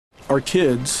Our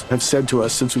kids have said to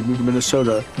us since we moved to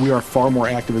Minnesota, we are far more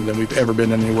active than we've ever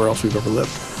been anywhere else we've ever lived.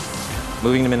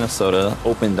 Moving to Minnesota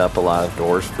opened up a lot of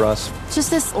doors for us. Just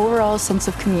this overall sense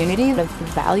of community, of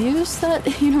values that,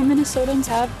 Minnesotans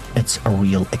have. It's a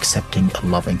real accepting,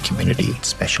 loving community,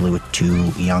 especially with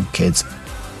 2 young kids.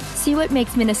 See what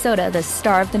makes Minnesota the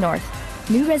star of the North.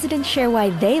 New residents share why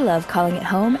they love calling it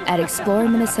home at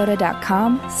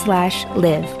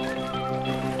exploreminnesota.com/live.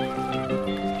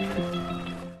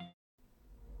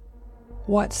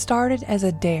 What started as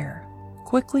a dare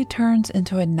quickly turns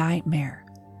into a nightmare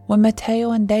when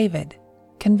Mateo and David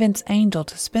convince Angel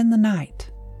to spend the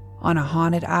night on a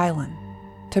haunted island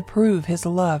to prove his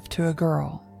love to a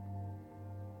girl.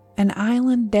 An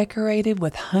island decorated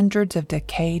with hundreds of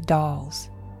decayed dolls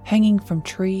hanging from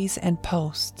trees and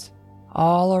posts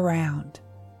all around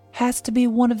has to be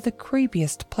one of the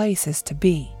creepiest places to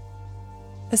be,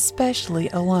 especially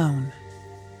alone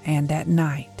and at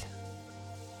night.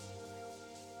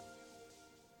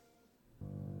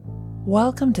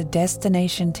 Welcome to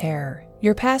Destination Terror,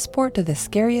 your passport to the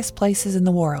scariest places in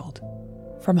the world.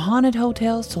 From haunted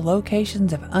hotels to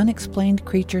locations of unexplained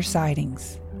creature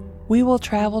sightings, we will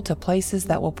travel to places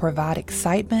that will provide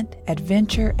excitement,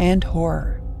 adventure, and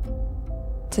horror.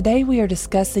 Today we are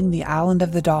discussing the Island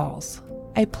of the Dolls,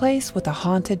 a place with a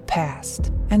haunted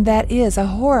past, and that is a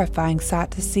horrifying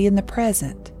sight to see in the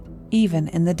present, even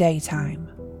in the daytime.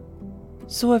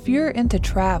 So if you're into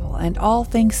travel and all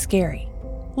things scary,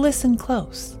 listen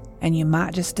close, and you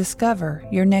might just discover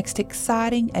your next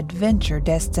exciting adventure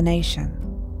destination.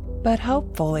 But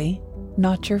hopefully,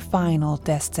 not your final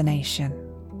destination.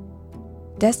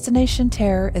 Destination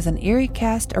Terror is an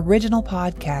EerieCast original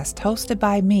podcast hosted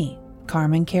by me,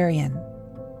 Carmen Carrion.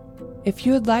 If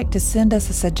you would like to send us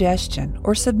a suggestion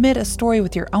or submit a story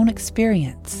with your own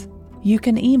experience, you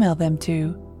can email them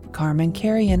to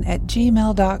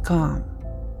carmencarrion@gmail.com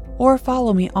or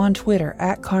follow me on Twitter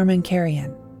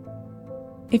 @CarmenCarrion.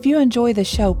 If you enjoy the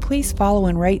show, please follow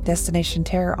and rate Destination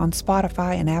Terror on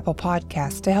Spotify and Apple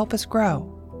Podcasts to help us grow.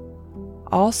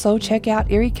 Also, check out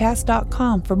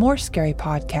EerieCast.com for more scary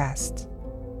podcasts,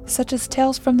 such as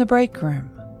Tales from the Break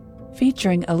Room,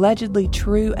 featuring allegedly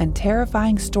true and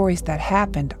terrifying stories that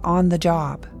happened on the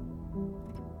job.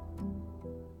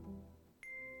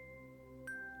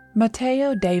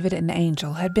 Mateo, David, and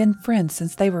Angel had been friends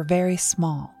since they were very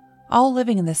small, all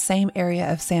living in the same area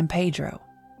of San Pedro.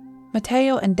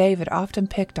 Mateo and David often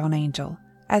picked on Angel,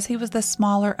 as he was the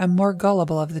smaller and more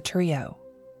gullible of the trio.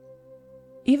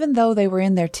 Even though they were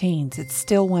in their teens, it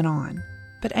still went on,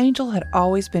 but Angel had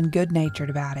always been good-natured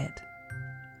about it.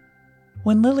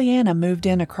 When Liliana moved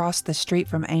in across the street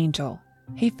from Angel,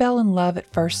 he fell in love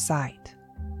at first sight.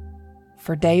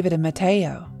 For David and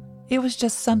Mateo, it was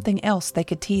just something else they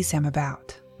could tease him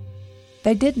about.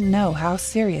 They didn't know how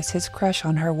serious his crush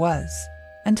on her was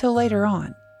until later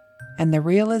on, and the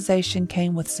realization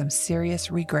came with some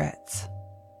serious regrets.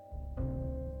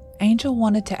 Angel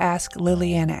wanted to ask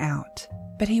Liliana out,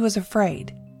 but he was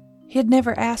afraid. He had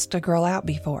never asked a girl out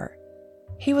before.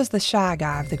 He was the shy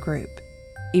guy of the group.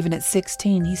 Even at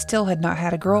 16, he still had not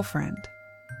had a girlfriend.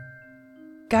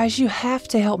 "Guys, you have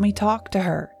to help me talk to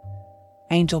her,"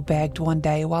 Angel begged one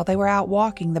day while they were out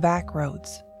walking the back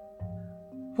roads.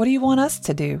 "What do you want us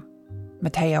to do?"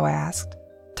 Mateo asked.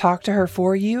 "Talk to her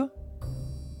for you?"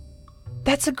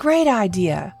 "That's a great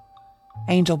idea,"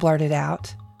 Angel blurted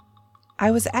out. "I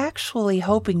was actually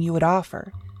hoping you would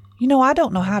offer. I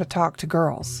don't know how to talk to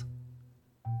girls."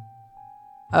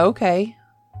 "Okay,"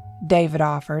 David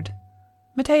offered.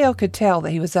 Mateo could tell that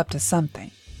he was up to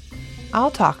something. "I'll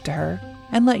talk to her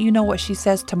and let you know what she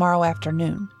says tomorrow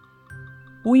afternoon.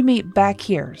 We meet back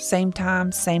here, same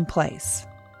time, same place.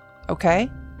 Okay?"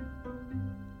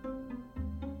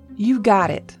 "You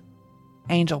got it,"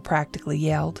 Angel practically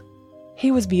yelled. He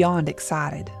was beyond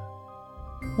excited.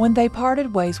 When they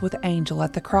parted ways with Angel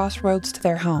at the crossroads to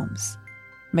their homes,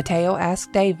 Mateo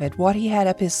asked David what he had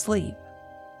up his sleeve.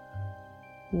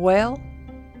 "Well,"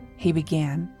 he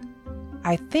began,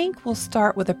 "I think we'll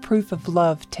start with a proof of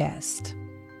love test."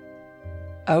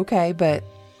 "Okay, but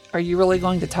are you really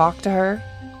going to talk to her?"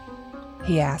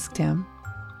 he asked him.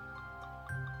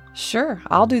 "Sure,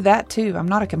 I'll do that too. I'm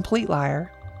not a complete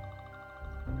liar."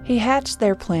 He hatched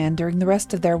their plan during the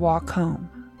rest of their walk home.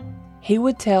 He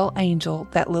would tell Angel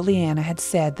that Liliana had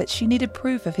said that she needed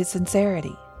proof of his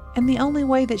sincerity, and the only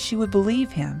way that she would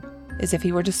believe him is if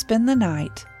he were to spend the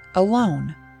night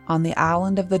alone on the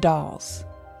Island of the Dolls.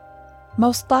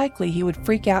 Most likely he would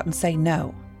freak out and say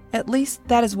no. At least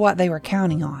that is what they were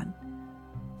counting on.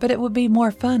 But it would be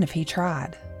more fun if he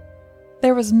tried.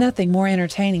 There was nothing more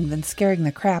entertaining than scaring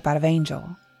the crap out of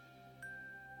Angel.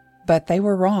 But they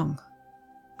were wrong.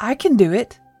 "I can do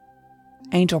it,"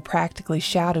 Angel practically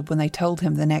shouted when they told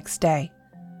him the next day.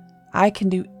 "I can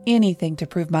do anything to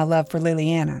prove my love for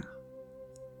Liliana."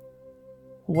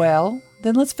 "Well,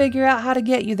 then let's figure out how to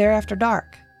get you there after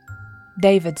dark,"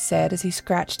 David said as he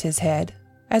scratched his head,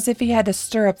 as if he had to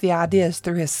stir up the ideas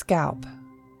through his scalp.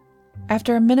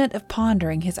 After a minute of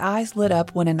pondering, his eyes lit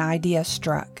up when an idea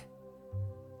struck.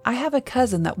 "I have a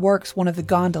cousin that works one of the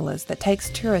gondolas that takes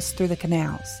tourists through the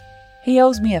canals. He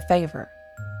owes me a favor.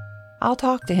 I'll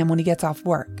talk to him when he gets off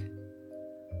work."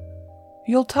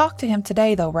 "You'll talk to him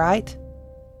today, though, right?"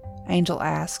 Angel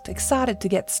asked, excited to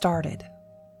get started.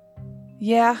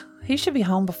 "Yeah, he should be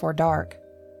home before dark.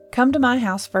 Come to my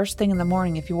house first thing in the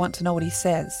morning if you want to know what he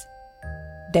says,"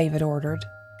 David ordered.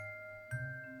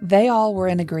 They all were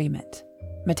in agreement.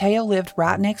 Mateo lived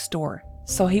right next door,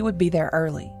 so he would be there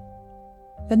early.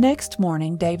 The next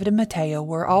morning, David and Mateo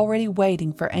were already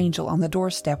waiting for Angel on the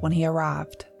doorstep when he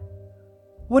arrived.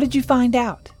 "What did you find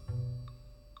out?"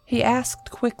 he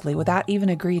asked quickly without even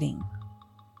a greeting.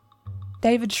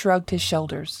 David shrugged his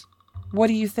shoulders. "What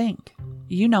do you think?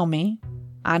 You know me.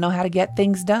 I know how to get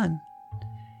things done.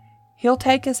 He'll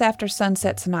take us after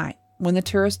sunset tonight, when the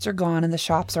tourists are gone and the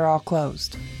shops are all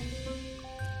closed."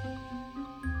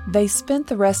 They spent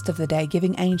the rest of the day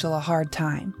giving Angel a hard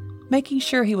time, making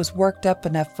sure he was worked up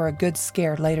enough for a good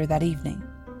scare later that evening.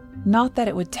 Not that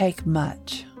it would take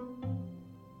much.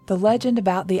 The legend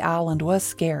about the island was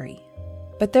scary,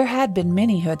 but there had been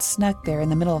many who had snuck there in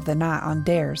the middle of the night on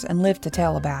dares and lived to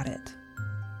tell about it.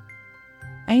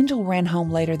 Angel ran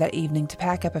home later that evening to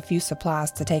pack up a few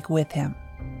supplies to take with him.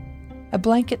 A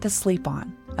blanket to sleep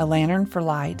on, a lantern for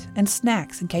light, and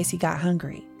snacks in case he got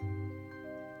hungry.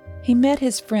 He met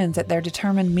his friends at their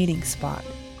determined meeting spot,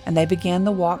 and they began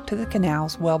the walk to the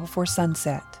canals well before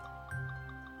sunset.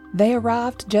 They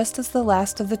arrived just as the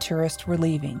last of the tourists were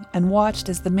leaving and watched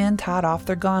as the men tied off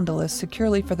their gondolas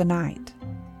securely for the night.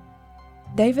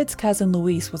 David's cousin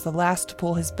Luis was the last to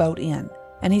pull his boat in,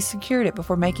 and he secured it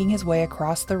before making his way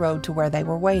across the road to where they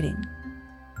were waiting.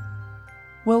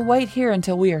 "We'll wait here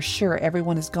until we are sure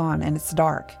everyone is gone and it's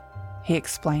dark," he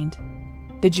explained.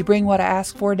 "Did you bring what I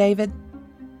asked for, David?"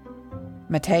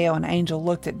 Mateo and Angel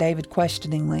looked at David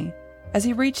questioningly as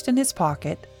he reached in his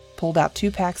pocket, pulled out 2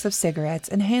 packs of cigarettes,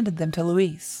 and handed them to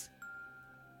Luis.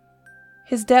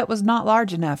 "His debt was not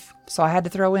large enough, so I had to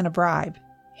throw in a bribe,"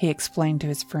 he explained to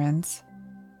his friends.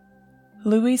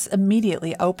 Luis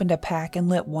immediately opened a pack and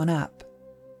lit one up.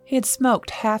 He had smoked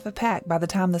half a pack by the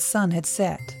time the sun had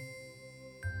set.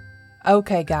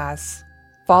 "Okay, guys,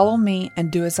 follow me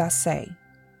and do as I say,"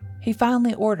 he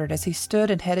finally ordered as he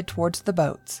stood and headed towards the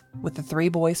boats, with the 3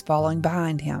 boys following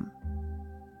behind him.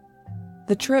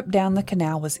 The trip down the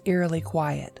canal was eerily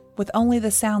quiet, with only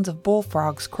the sounds of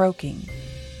bullfrogs croaking.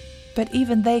 But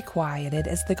even they quieted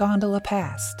as the gondola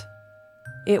passed.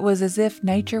 It was as if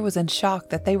nature was in shock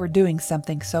that they were doing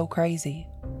something so crazy.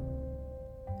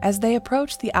 As they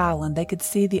approached the island, they could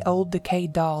see the old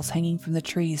decayed dolls hanging from the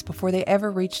trees before they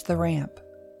ever reached the ramp.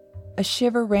 A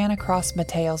shiver ran across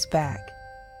Mateo's back,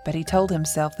 but he told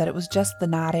himself that it was just the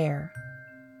night air.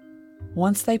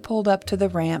 Once they pulled up to the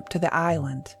ramp to the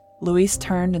island, Luis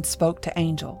turned and spoke to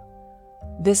Angel.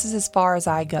 "This is as far as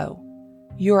I go.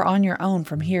 You are on your own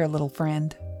from here, little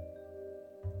friend."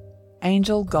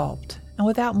 Angel gulped, and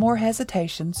without more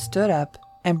hesitation stood up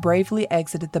and bravely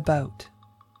exited the boat.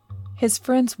 His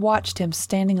friends watched him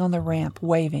standing on the ramp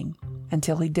waving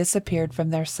until he disappeared from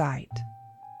their sight.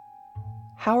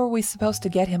 "How are we supposed to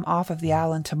get him off of the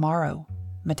island tomorrow?"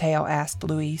 Mateo asked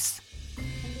Luis.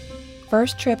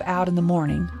 "First trip out in the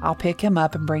morning, I'll pick him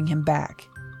up and bring him back,"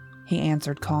 he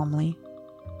answered calmly.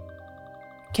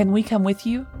 "Can we come with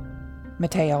you?"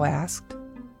 Mateo asked.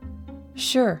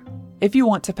 "Sure, if you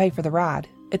want to pay for the ride.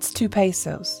 It's 2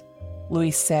 pesos,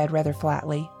 Luis said rather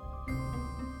flatly.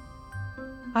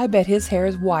 "I bet his hair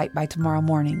is white by tomorrow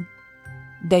morning,"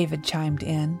 David chimed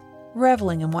in,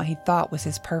 reveling in what he thought was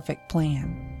his perfect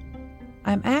plan.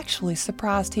 "I'm actually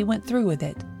surprised he went through with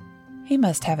it. He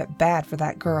must have it bad for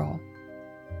that girl."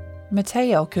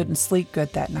 Mateo couldn't sleep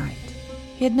good that night.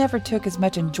 He had never took as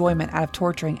much enjoyment out of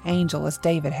torturing Angel as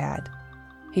David had.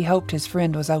 He hoped his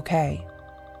friend was okay.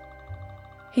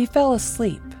 He fell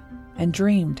asleep and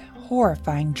dreamed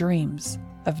horrifying dreams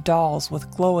of dolls with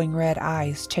glowing red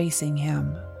eyes chasing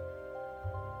him.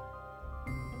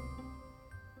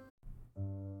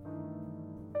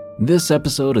 This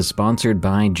episode is sponsored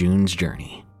by June's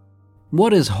Journey.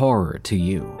 What is horror to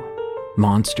you?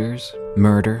 Monsters?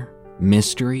 Murder?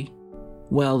 Mystery?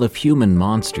 Well, if human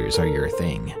monsters are your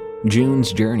thing,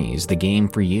 June's Journey is the game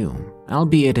for you,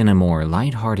 albeit in a more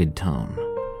lighthearted tone.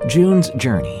 June's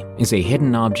Journey is a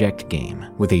hidden object game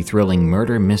with a thrilling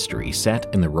murder mystery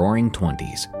set in the roaring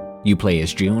 20s. You play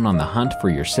as June on the hunt for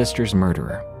your sister's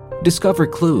murderer. Discover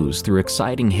clues through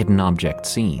exciting hidden object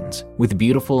scenes with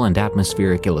beautiful and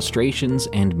atmospheric illustrations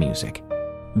and music.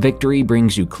 Victory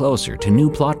brings you closer to new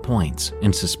plot points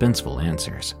and suspenseful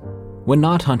answers. When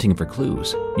not hunting for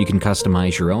clues, you can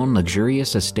customize your own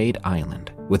luxurious estate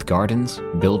island with gardens,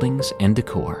 buildings, and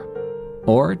decor.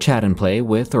 Or chat and play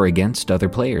with or against other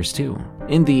players too,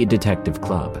 in the Detective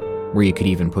Club, where you could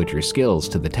even put your skills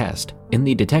to the test in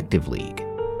the Detective League.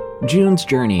 June's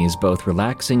Journey is both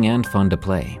relaxing and fun to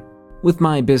play. With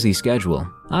my busy schedule,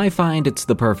 I find it's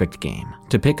the perfect game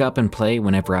to pick up and play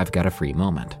whenever I've got a free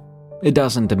moment. It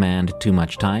doesn't demand too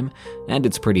much time, and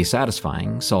it's pretty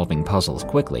satisfying solving puzzles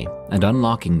quickly and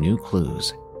unlocking new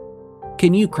clues.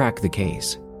 Can you crack the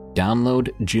case?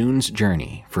 Download June's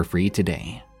Journey for free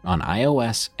today on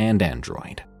iOS and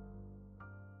Android.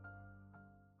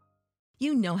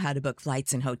 You know how to book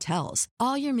flights and hotels.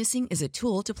 All you're missing is a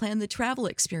tool to plan the travel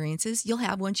experiences you'll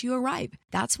have once you arrive.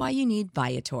 That's why you need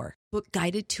Viator. Book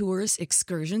guided tours,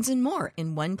 excursions, and more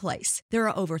in one place. There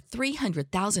are over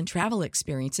 300,000 travel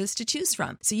experiences to choose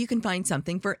from, so you can find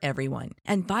something for everyone.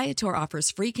 And Viator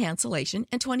offers free cancellation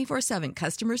and 24/7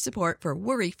 customer support for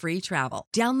worry-free travel.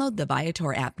 Download the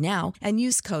Viator app now and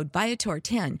use code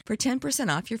Viator10 for 10%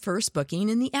 off your first booking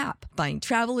in the app. Find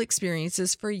travel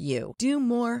experiences for you. Do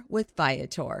more with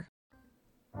Viator.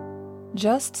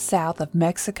 Just south of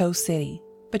Mexico City,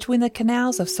 between the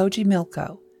canals of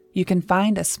Xochimilco, you can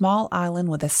find a small island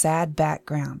with a sad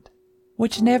background,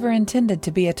 which never intended to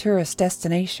be a tourist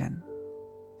destination.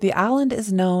 The island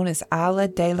is known as Isla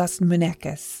de las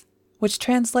Muñecas, which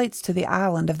translates to the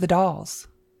Island of the Dolls.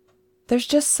 There's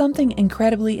just something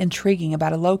incredibly intriguing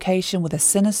about a location with a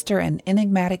sinister and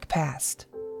enigmatic past.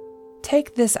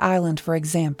 Take this island for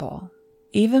example.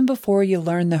 Even before you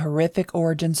learn the horrific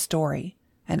origin story,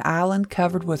 an island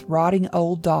covered with rotting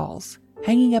old dolls,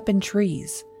 hanging up in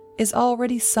trees, is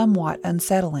already somewhat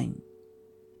unsettling.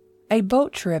 A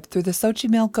boat trip through the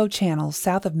Xochimilco Channel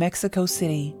south of Mexico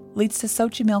City leads to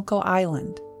Xochimilco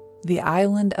Island, the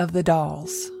Island of the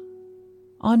Dolls.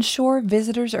 On shore,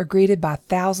 visitors are greeted by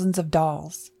thousands of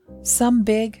dolls, some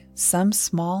big, some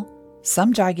small,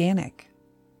 some gigantic.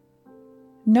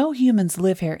 No humans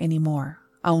live here anymore,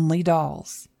 only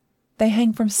dolls. They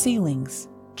hang from ceilings,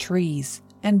 trees,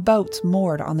 and boats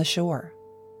moored on the shore.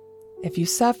 If you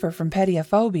suffer from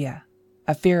pediophobia,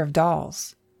 a fear of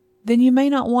dolls, then you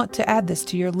may not want to add this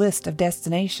to your list of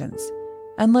destinations,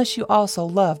 unless you also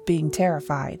love being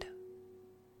terrified.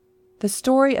 The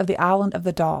story of the Island of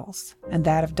the Dolls and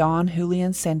that of Don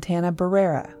Julian Santana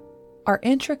Barrera are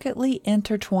intricately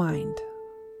intertwined.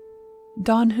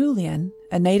 Don Julian,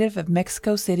 a native of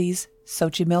Mexico City's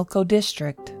Xochimilco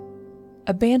district,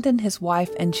 abandoned his wife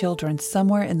and children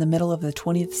somewhere in the middle of the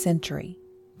 20th century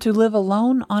to live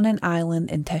alone on an island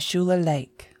in Tashula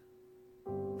Lake.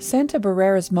 Santa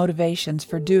Barrera's motivations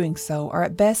for doing so are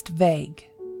at best vague,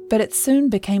 but it soon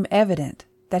became evident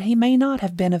that he may not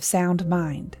have been of sound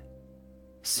mind.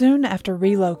 Soon after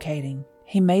relocating,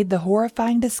 he made the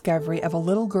horrifying discovery of a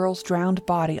little girl's drowned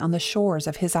body on the shores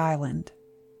of his island.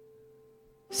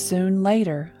 Soon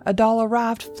later, a doll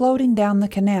arrived floating down the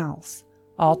canals,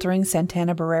 altering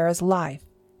Santana Barrera's life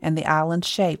and the island's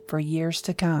shape for years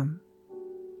to come.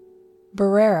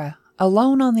 Barrera,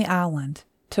 alone on the island,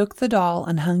 took the doll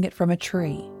and hung it from a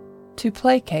tree to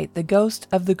placate the ghost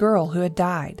of the girl who had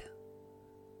died.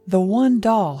 The one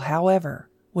doll, however,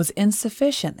 was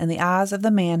insufficient in the eyes of the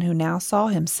man who now saw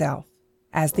himself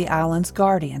as the island's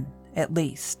guardian, at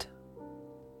least.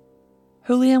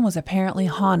 Julian was apparently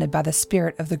haunted by the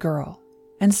spirit of the girl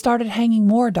and started hanging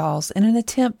more dolls in an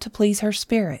attempt to please her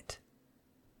spirit.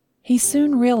 He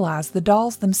soon realized the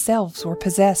dolls themselves were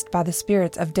possessed by the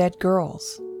spirits of dead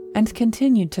girls and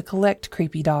continued to collect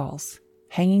creepy dolls,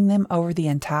 hanging them over the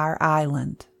entire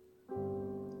island.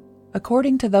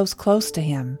 According to those close to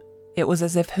him, it was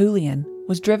as if Julian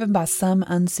was driven by some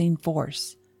unseen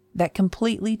force that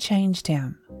completely changed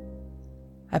him.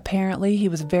 Apparently, he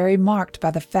was very marked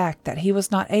by the fact that he was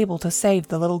not able to save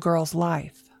the little girl's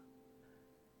life.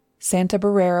 Santa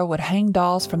Barrera would hang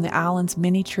dolls from the island's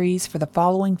many trees for the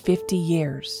following 50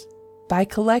 years by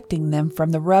collecting them from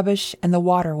the rubbish and the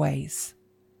waterways.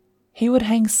 He would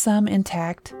hang some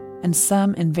intact and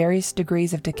some in various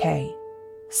degrees of decay,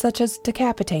 such as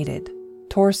decapitated,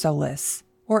 torsoless,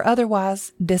 or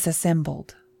otherwise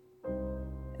disassembled.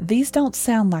 These don't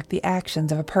sound like the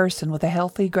actions of a person with a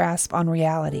healthy grasp on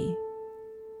reality,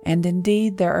 and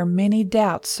indeed there are many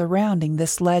doubts surrounding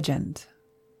this legend.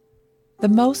 The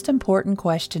most important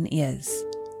question is,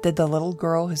 did the little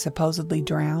girl who supposedly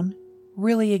drowned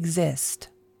really exist?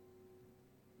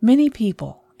 Many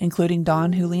people, including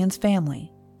Don Julian's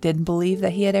family, didn't believe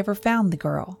that he had ever found the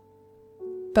girl.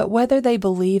 But whether they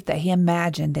believed that he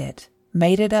imagined it,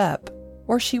 made it up,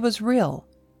 or she was real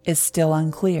is still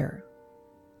unclear.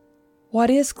 What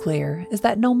is clear is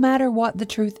that no matter what the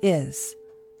truth is,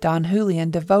 Don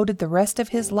Julian devoted the rest of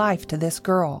his life to this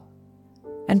girl.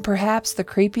 And perhaps the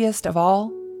creepiest of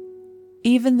all,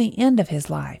 even the end of his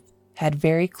life had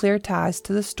very clear ties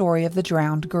to the story of the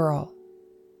drowned girl.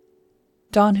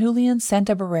 Don Julian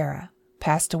Santabarrera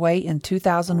passed away in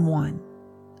 2001.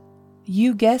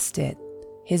 You guessed it,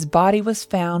 his body was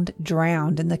found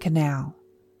drowned in the canal,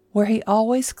 where he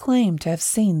always claimed to have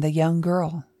seen the young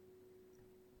girl.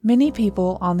 Many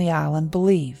people on the island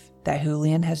believe that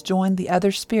Julian has joined the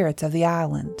other spirits of the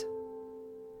island.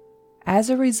 As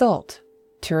a result,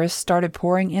 tourists started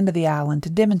pouring into the island to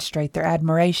demonstrate their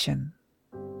admiration.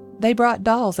 They brought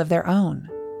dolls of their own,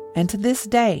 and to this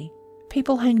day,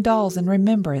 people hang dolls in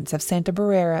remembrance of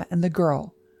Santabarrera and the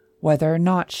girl, whether or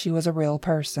not she was a real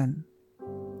person.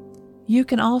 You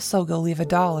can also go leave a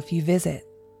doll if you visit.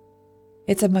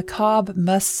 It's a macabre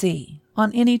must-see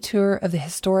on any tour of the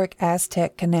historic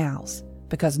Aztec canals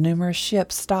because numerous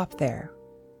ships stop there.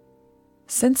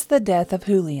 Since the death of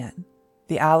Julian,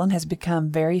 the island has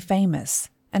become very famous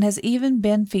and has even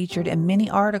been featured in many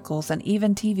articles and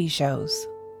even TV shows.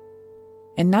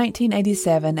 In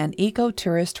 1987, an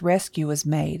eco-tourist rescue was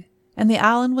made, and the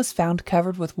island was found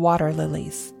covered with water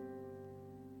lilies.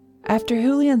 After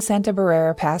Julian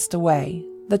Santabarrera passed away,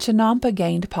 the Chinampa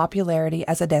gained popularity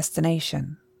as a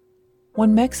destination.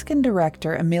 When Mexican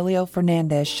director Emilio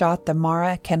Fernandez shot the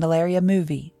Mara Candelaria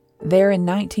movie, there in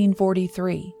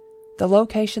 1943, the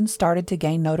location started to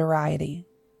gain notoriety.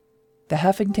 The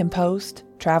Huffington Post,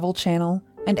 Travel Channel,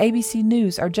 and ABC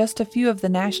News are just a few of the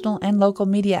national and local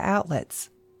media outlets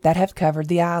that have covered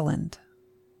the island.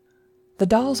 The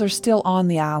dolls are still on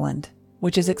the island,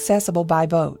 which is accessible by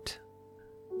boat.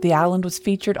 The island was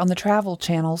featured on the Travel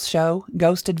Channel's show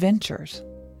Ghost Adventures,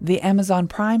 the Amazon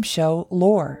Prime show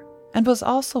Lore, and was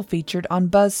also featured on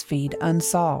BuzzFeed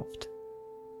Unsolved.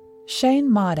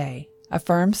 Shane Made, a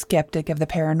firm skeptic of the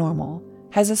paranormal,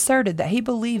 has asserted that he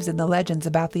believes in the legends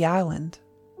about the island.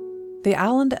 The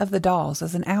Island of the Dolls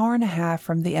is an hour and a half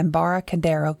from the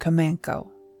Embarcadero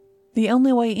Comanco. The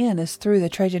only way in is through the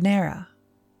Trajinera.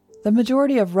 The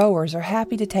majority of rowers are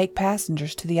happy to take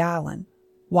passengers to the island,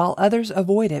 while others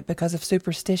avoid it because of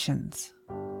superstitions.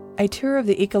 A tour of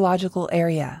the ecological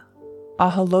area,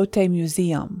 Ajolote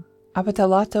Museum,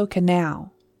 Apatalato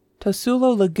Canal,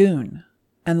 Tosulo Lagoon,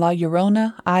 and La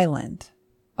Llorona Island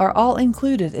are all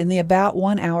included in the about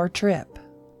 1 hour trip.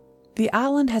 The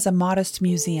island has a modest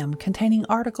museum containing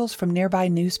articles from nearby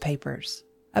newspapers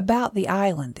about the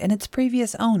island and its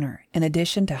previous owner, in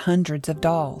addition to hundreds of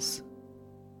dolls.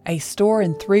 A store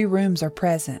and 3 rooms are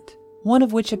present, one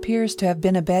of which appears to have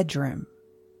been a bedroom.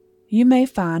 You may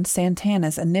find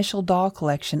Santana's initial doll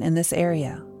collection in this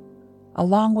area,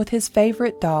 along with his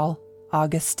favorite doll,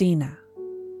 Augustina.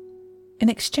 In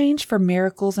exchange for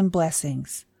miracles and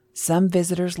blessings, some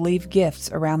visitors leave gifts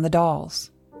around the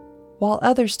dolls, while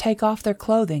others take off their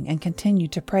clothing and continue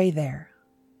to pray there.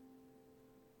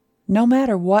 No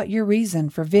matter what your reason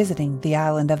for visiting the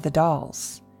Island of the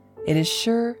Dolls, it is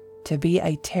sure to be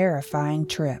a terrifying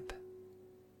trip.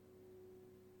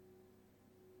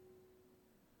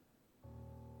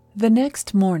 The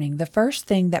next morning, the first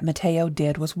thing that Mateo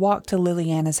did was walk to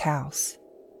Liliana's house.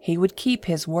 He would keep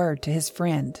his word to his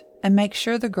friend and make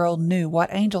sure the girl knew what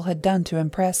Angel had done to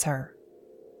impress her.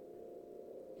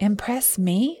 "Impress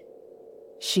me?"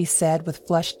 she said with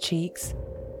flushed cheeks.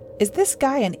 "Is this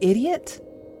guy an idiot?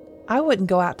 I wouldn't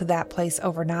go out to that place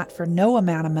overnight for no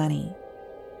amount of money."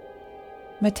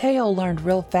 Mateo learned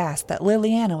real fast that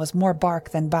Liliana was more bark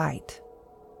than bite.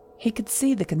 He could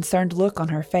see the concerned look on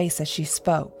her face as she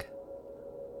spoke.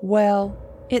 Well,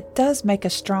 it does make a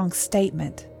strong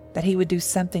statement that he would do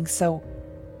something so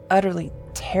utterly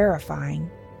terrifying.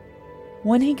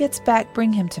 When he gets back,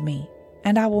 bring him to me,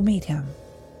 and I will meet him.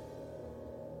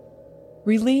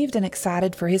 Relieved and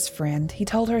excited for his friend, he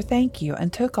told her thank you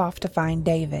and took off to find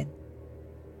David.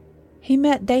 He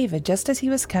met David just as he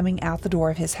was coming out the door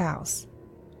of his house.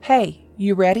 "Hey,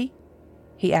 you ready?"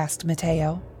 he asked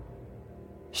Mateo.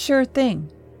 "Sure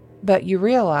thing, but you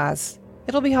realize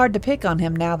it'll be hard to pick on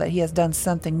him now that he has done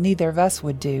something neither of us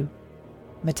would do,"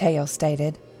 Mateo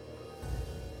stated.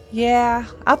 "Yeah,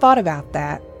 I thought about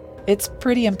that. It's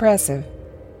pretty impressive,"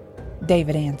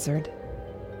 David answered.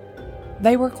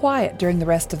 They were quiet during the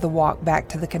rest of the walk back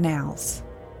to the canals.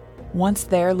 Once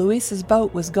there, Luis's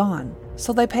boat was gone,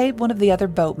 so they paid one of the other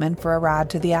boatmen for a ride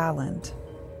to the island.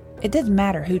 It didn't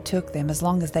matter who took them as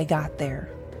long as they got there.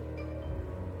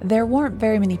 There weren't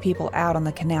very many people out on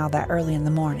the canal that early in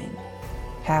the morning.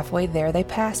 Halfway there, they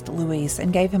passed Luis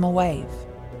and gave him a wave.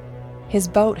 His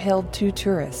boat held 2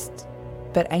 tourists,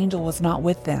 but Angel was not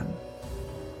with them.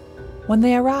 When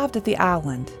they arrived at the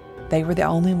island, they were the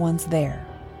only ones there.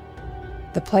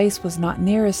 The place was not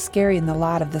near as scary in the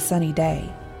light of the sunny day,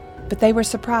 but they were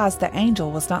surprised that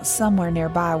Angel was not somewhere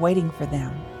nearby waiting for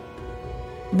them.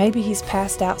 Maybe he's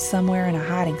passed out somewhere in a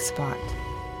hiding spot.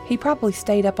 He probably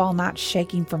stayed up all night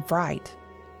shaking from fright,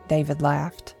 David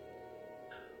laughed.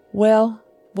 Well,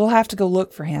 we'll have to go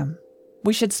look for him.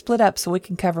 We should split up so we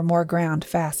can cover more ground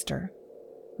faster,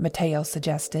 Mateo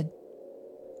suggested.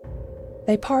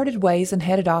 They parted ways and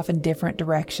headed off in different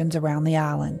directions around the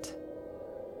island.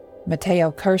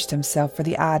 Mateo cursed himself for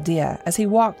the idea as he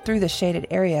walked through the shaded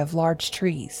area of large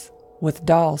trees, with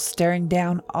dolls staring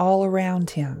down all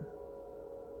around him.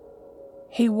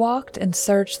 He walked and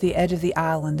searched the edge of the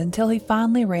island until he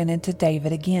finally ran into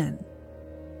David again.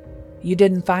 "You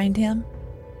didn't find him?"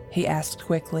 he asked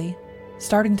quickly,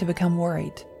 starting to become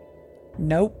worried.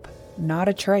 "Nope, not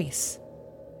a trace,"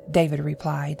 David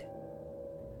replied.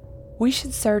 "We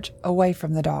should search away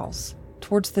from the dolls,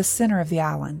 towards the center of the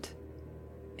island.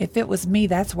 If it was me,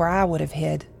 that's where I would have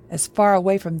hid, as far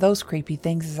away from those creepy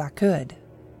things as I could."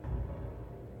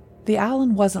 The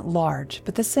island wasn't large,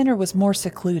 but the center was more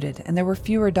secluded and there were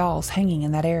fewer dolls hanging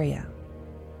in that area.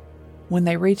 When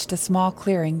they reached a small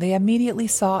clearing, they immediately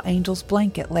saw Angel's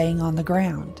blanket laying on the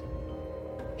ground.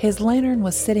 His lantern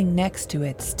was sitting next to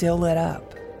it, still lit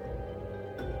up.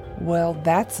 "Well,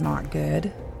 that's not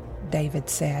good," David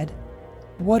said.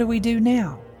 "What do we do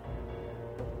now?"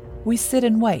 "We sit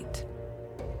and wait,"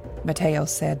 Mateo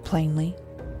said plainly.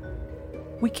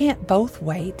 "We can't both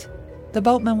wait. The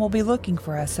boatman will be looking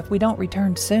for us if we don't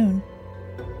return soon,"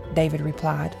 David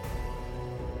replied.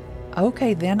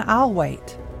 "Okay then, I'll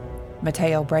wait,"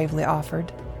 Mateo bravely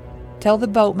offered. "Tell the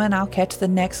boatman I'll catch the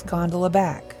next gondola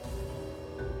back."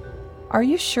 "Are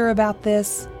you sure about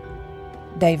this?"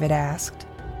 David asked.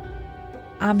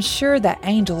 "I'm sure that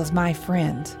Angel is my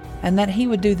friend and that he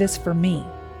would do this for me,"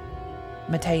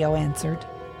 Mateo answered.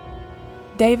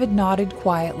 David nodded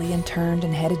quietly and turned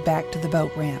and headed back to the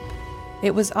boat ramp.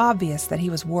 It was obvious that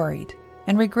he was worried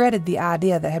and regretted the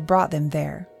idea that had brought them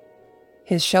there.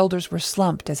 His shoulders were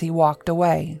slumped as he walked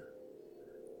away.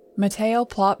 Mateo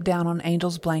plopped down on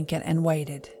Angel's blanket and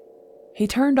waited. He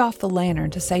turned off the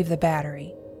lantern to save the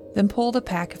battery, then pulled a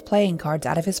pack of playing cards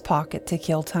out of his pocket to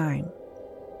kill time.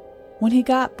 When he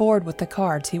got bored with the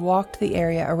cards, he walked the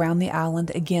area around the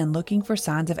island again looking for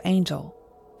signs of Angel,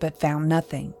 but found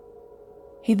nothing.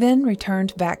 He then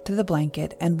returned back to the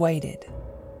blanket and waited.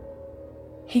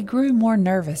 He grew more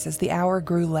nervous as the hour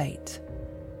grew late.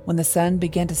 When the sun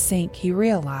began to sink, he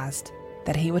realized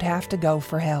that he would have to go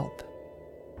for help.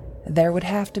 There would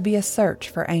have to be a search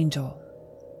for Angel.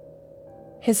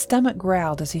 His stomach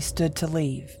growled as he stood to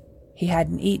leave. He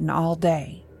hadn't eaten all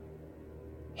day.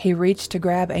 He reached to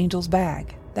grab Angel's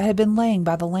bag that had been laying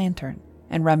by the lantern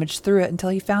and rummaged through it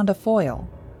until he found a foil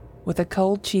with a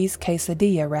cold cheese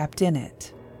quesadilla wrapped in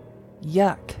it.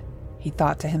 "Yuck," he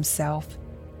thought to himself.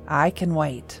 "I can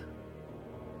wait."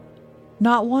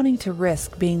 Not wanting to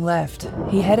risk being left,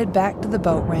 he headed back to the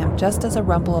boat ramp just as a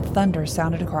rumble of thunder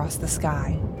sounded across the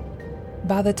sky.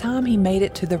 By the time he made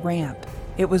it to the ramp,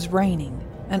 it was raining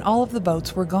and all of the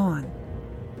boats were gone.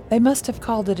 They must have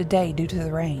called it a day due to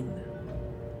the rain.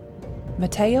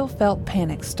 Mateo felt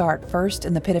panic start first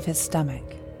in the pit of his stomach.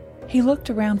 He looked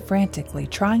around frantically,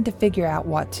 trying to figure out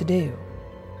what to do.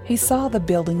 He saw the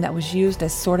building that was used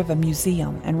as sort of a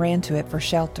museum and ran to it for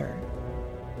shelter.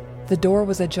 The door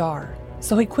was ajar,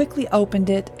 so he quickly opened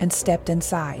it and stepped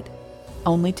inside,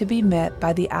 only to be met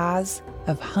by the eyes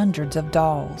of hundreds of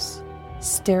dolls,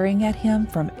 staring at him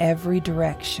from every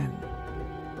direction.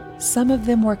 Some of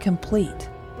them were complete,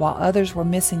 while others were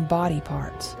missing body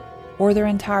parts, or their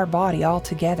entire body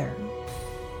altogether.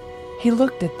 He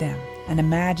looked at them and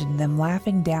imagined them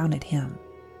laughing down at him,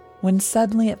 when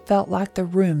suddenly it felt like the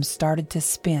room started to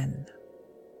spin.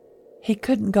 He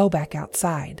couldn't go back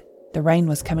outside. The rain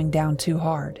was coming down too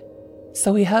hard,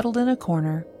 so he huddled in a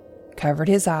corner, covered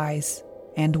his eyes,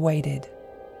 and waited.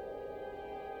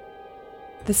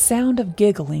 The sound of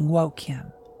giggling woke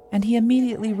him, and he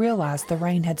immediately realized the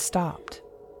rain had stopped.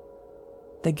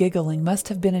 The giggling must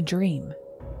have been a dream,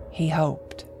 he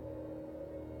hoped.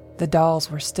 The dolls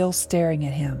were still staring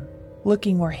at him,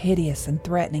 looking more hideous and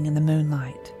threatening in the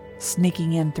moonlight,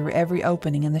 sneaking in through every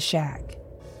opening in the shack.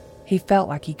 He felt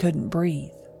like he couldn't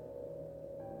breathe.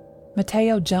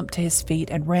 Mateo jumped to his feet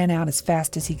and ran out as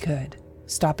fast as he could.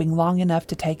 stopping long enough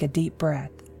to take a deep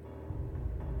breath.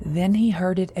 Then he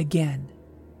heard it again,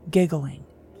 giggling.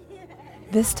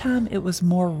 This time it was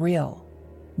more real,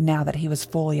 now that he was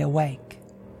fully awake.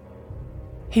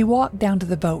 He walked down to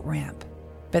the boat ramp,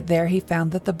 but there he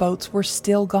found that the boats were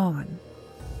still gone.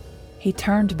 He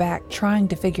turned back, trying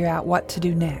to figure out what to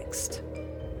do next.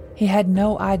 He had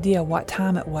no idea what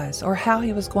time it was or how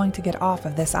he was going to get off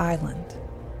of this island.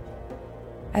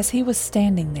 As he was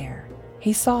standing there,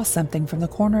 he saw something from the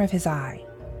corner of his eye.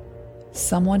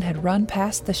 Someone had run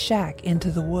past the shack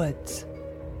into the woods.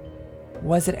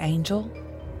 Was it Angel?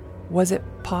 Was it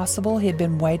possible he had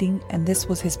been waiting and this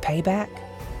was his payback?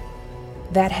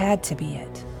 That had to be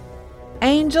it.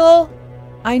 "Angel!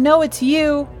 I know it's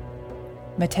you!"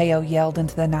 Mateo yelled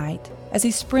into the night as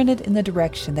he sprinted in the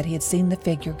direction that he had seen the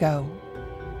figure go.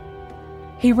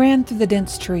 He ran through the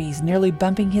dense trees, nearly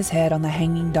bumping his head on the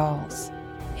hanging dolls.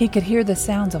 He could hear the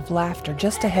sounds of laughter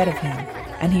just ahead of him,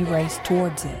 and he raced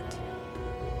towards it.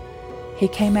 He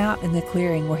came out in the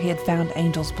clearing where he had found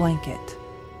Angel's blanket.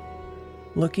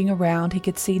 Looking around, he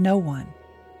could see no one,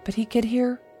 but he could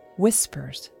hear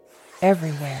whispers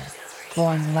everywhere,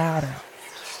 growing louder,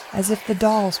 as if the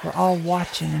dolls were all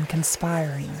watching and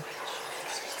conspiring.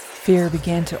 Fear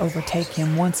began to overtake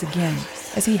him once again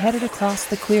as he headed across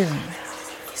the clearing,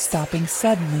 stopping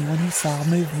suddenly when he saw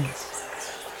movement.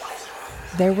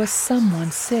 There was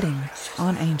someone sitting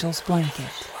on Angel's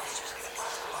blanket.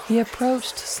 He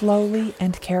approached slowly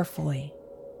and carefully.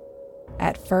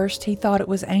 At first he thought it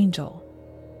was Angel,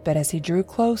 but as he drew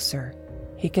closer,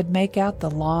 he could make out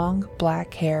the long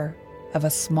black hair of a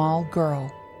small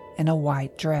girl in a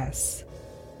white dress.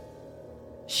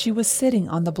 She was sitting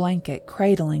on the blanket,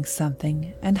 cradling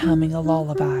something and humming a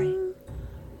lullaby.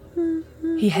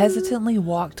 He hesitantly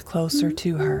walked closer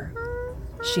to her.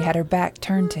 She had her back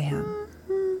turned to him.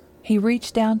 He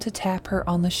reached down to tap her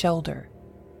on the shoulder.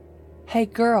 "Hey,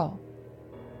 girl,"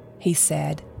 he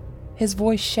said, his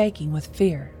voice shaking with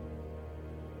fear.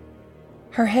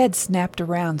 Her head snapped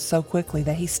around so quickly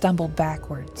that he stumbled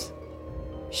backwards.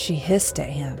 She hissed at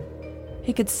him.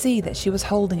 He could see that she was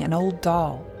holding an old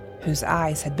doll whose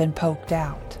eyes had been poked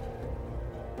out.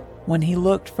 When he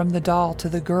looked from the doll to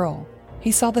the girl,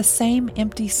 he saw the same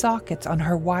empty sockets on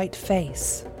her white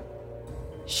face.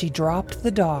 She dropped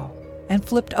the doll and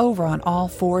flipped over on all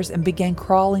fours and began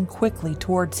crawling quickly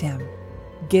towards him,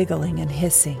 giggling and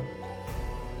hissing.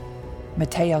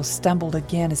 Mateo stumbled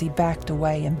again as he backed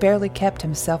away and barely kept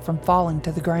himself from falling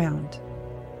to the ground.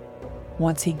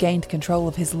 Once he gained control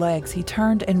of his legs, he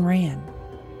turned and ran,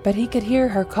 but he could hear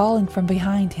her calling from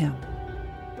behind him.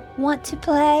 Want to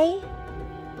play?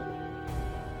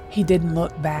 He didn't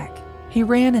look back. He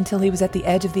ran until he was at the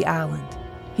edge of the island.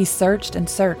 He searched and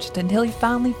searched until he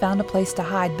finally found a place to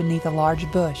hide beneath a large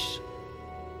bush.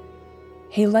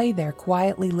 He lay there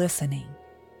quietly listening.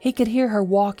 He could hear her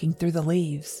walking through the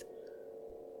leaves.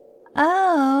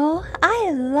 "Oh,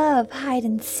 I love hide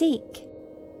and seek,"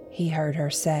 he heard her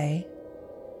say.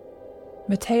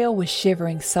 Mateo was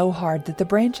shivering so hard that the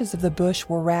branches of the bush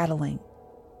were rattling.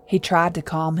 He tried to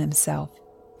calm himself,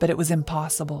 but it was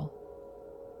impossible.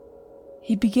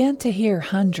 He began to hear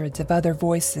hundreds of other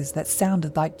voices that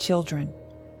sounded like children.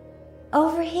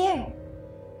 "Over here.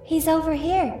 He's over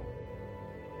here,"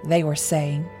 they were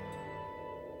saying.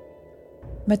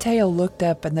 Mateo looked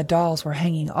up and the dolls were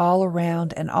hanging all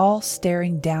around and all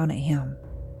staring down at him.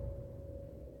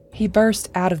 He burst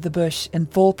out of the bush in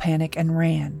full panic and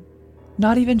ran,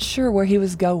 not even sure where he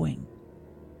was going.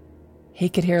 He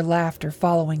could hear laughter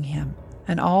following him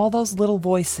and all those little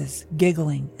voices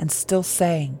giggling and still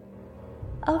saying,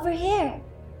 "Over here.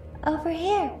 Over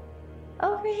here.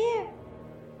 Over here."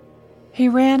 He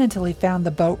ran until he found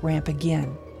the boat ramp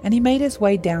again, and he made his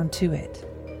way down to it.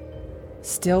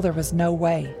 Still there was no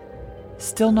way.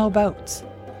 Still no boats.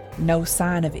 No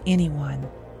sign of anyone.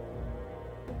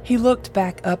 He looked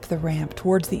back up the ramp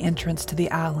towards the entrance to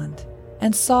the island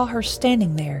and saw her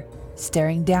standing there,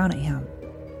 staring down at him,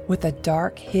 with a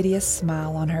dark, hideous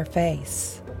smile on her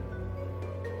face.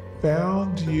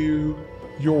 "Found you.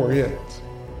 You're it,"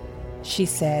 she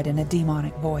said in a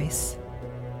demonic voice.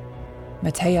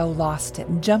 Mateo lost it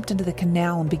and jumped into the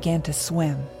canal and began to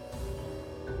swim.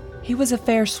 He was a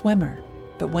fair swimmer,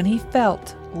 but when he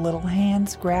felt little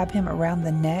hands grab him around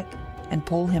the neck and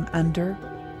pull him under,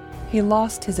 he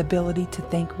lost his ability to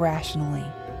think rationally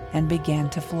and began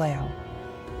to flail.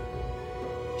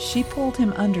 She pulled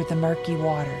him under the murky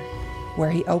water,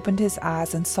 where he opened his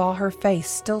eyes and saw her face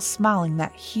still smiling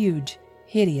that huge,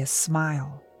 hideous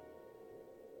smile.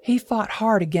 He fought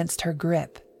hard against her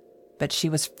grip, but she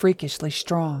was freakishly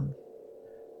strong.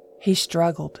 He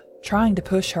struggled, trying to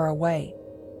push her away,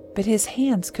 but his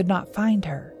hands could not find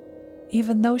her,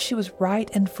 even though she was right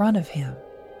in front of him.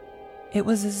 It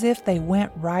was as if they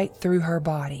went right through her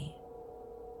body.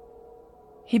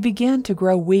 He began to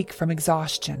grow weak from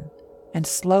exhaustion, and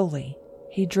slowly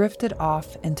he drifted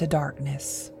off into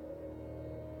darkness.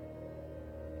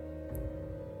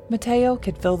 Mateo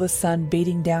could feel the sun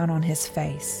beating down on his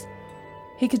face.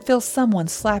 He could feel someone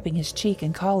slapping his cheek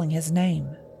and calling his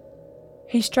name.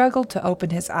 He struggled to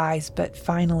open his eyes, but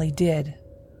finally did,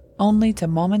 only to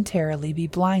momentarily be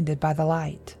blinded by the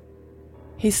light.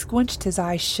 He squinched his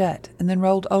eyes shut and then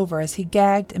rolled over as he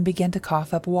gagged and began to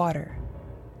cough up water.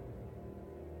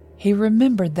 He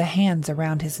remembered the hands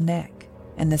around his neck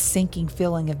and the sinking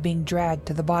feeling of being dragged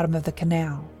to the bottom of the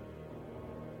canal.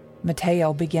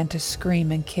 Mateo began to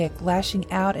scream and kick,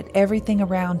 lashing out at everything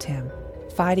around him,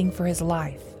 fighting for his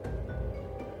life.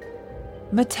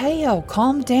 "Mateo,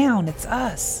 calm down, it's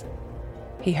us,"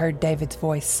 he heard David's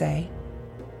voice say.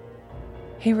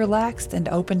 He relaxed and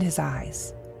opened his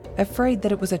eyes, afraid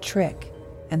that it was a trick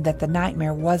and that the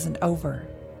nightmare wasn't over.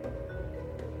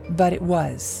 But it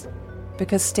was,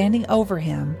 because standing over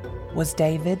him was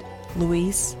David,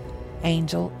 Luis,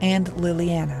 Angel, and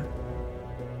Liliana.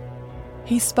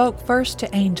 He spoke first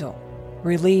to Angel,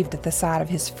 relieved at the sight of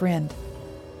his friend.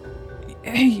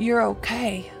 "You're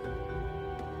okay."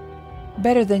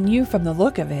 "Better than you from the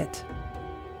look of it,"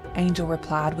 Angel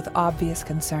replied with obvious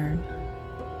concern.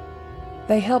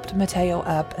 They helped Mateo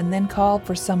up and then called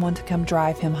for someone to come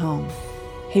drive him home.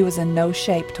 He was in no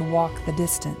shape to walk the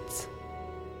distance.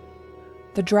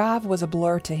 The drive was a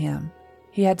blur to him.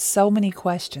 He had so many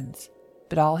questions,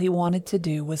 but all he wanted to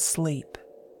do was sleep.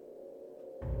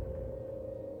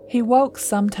 He woke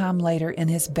sometime later in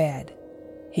his bed.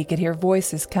 He could hear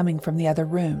voices coming from the other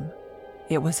room.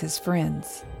 It was his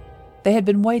friends. They had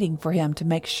been waiting for him to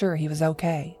make sure he was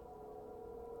okay.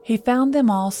 He found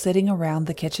them all sitting around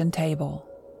the kitchen table.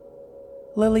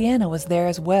 Liliana was there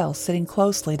as well, sitting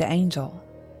closely to Angel.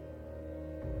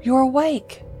 "You're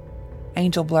awake,"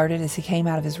 Angel blurted as he came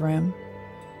out of his room.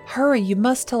 "Hurry, you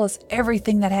must tell us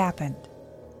everything that happened."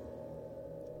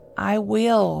 "I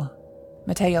will,"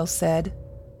 Mateo said.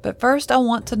 "But first I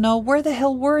want to know, where the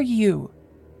hell were you?"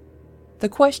 The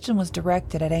question was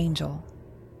directed at Angel.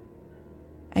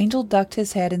 Angel ducked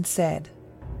his head and said,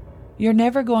 "You're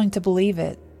never going to believe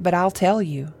it, but I'll tell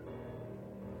you."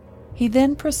 He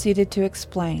then proceeded to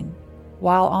explain,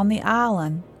 while on the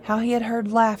island, how he had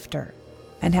heard laughter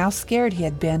and how scared he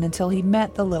had been until he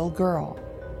met the little girl.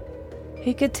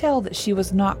 He could tell that she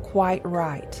was not quite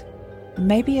right,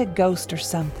 maybe a ghost or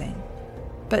something,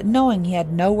 but knowing he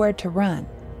had nowhere to run,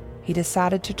 he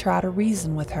decided to try to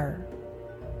reason with her.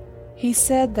 He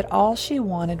said that all she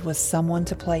wanted was someone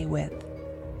to play with,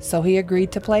 so he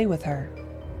agreed to play with her.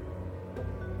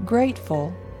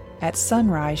 Grateful, at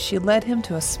sunrise she led him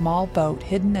to a small boat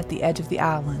hidden at the edge of the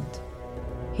island.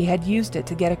 He had used it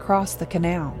to get across the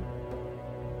canal.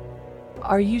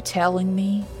 "Are you telling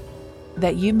me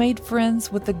that you made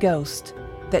friends with the ghost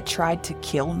that tried to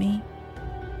kill me?"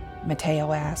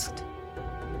 Mateo asked.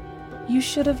 "You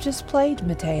should have just played,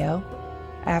 Mateo.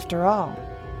 After all,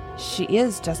 she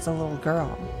is just a little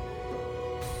girl."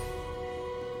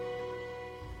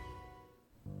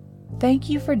 Thank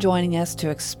you for joining us to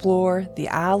explore the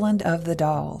Island of the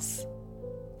Dolls.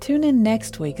 Tune in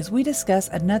next week as we discuss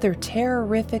another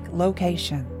terrorific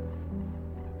location.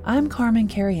 I'm Carmen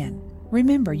Carrion.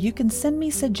 Remember, you can send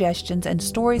me suggestions and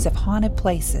stories of haunted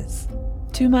places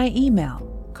to my email,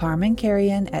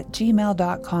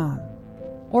 carmencarrion@gmail.com,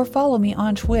 or follow me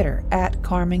on Twitter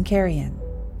 @CarmenCarrion.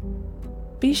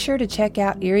 Be sure to check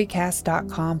out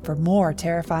EerieCast.com for more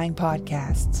terrifying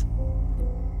podcasts.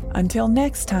 Until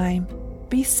next time,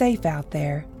 be safe out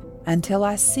there until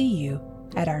I see you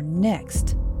at our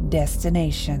next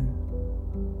destination.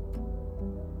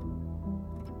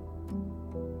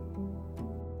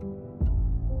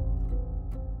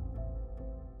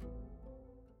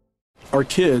 Our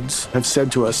kids have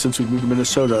said to us since we moved to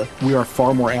Minnesota, we are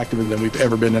far more active than we've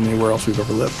ever been anywhere else we've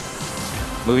ever lived.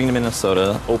 Moving to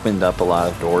Minnesota opened up a lot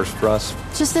of doors for us.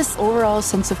 Just this overall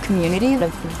sense of community,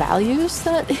 of values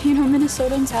that,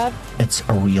 Minnesotans have. It's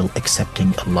a real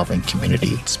accepting, loving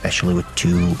community, especially with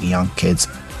 2 young kids.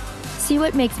 See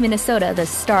what makes Minnesota the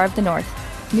star of the North.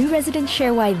 New residents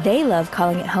share why they love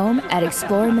calling it home at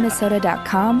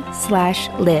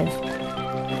exploreminnesota.com/live.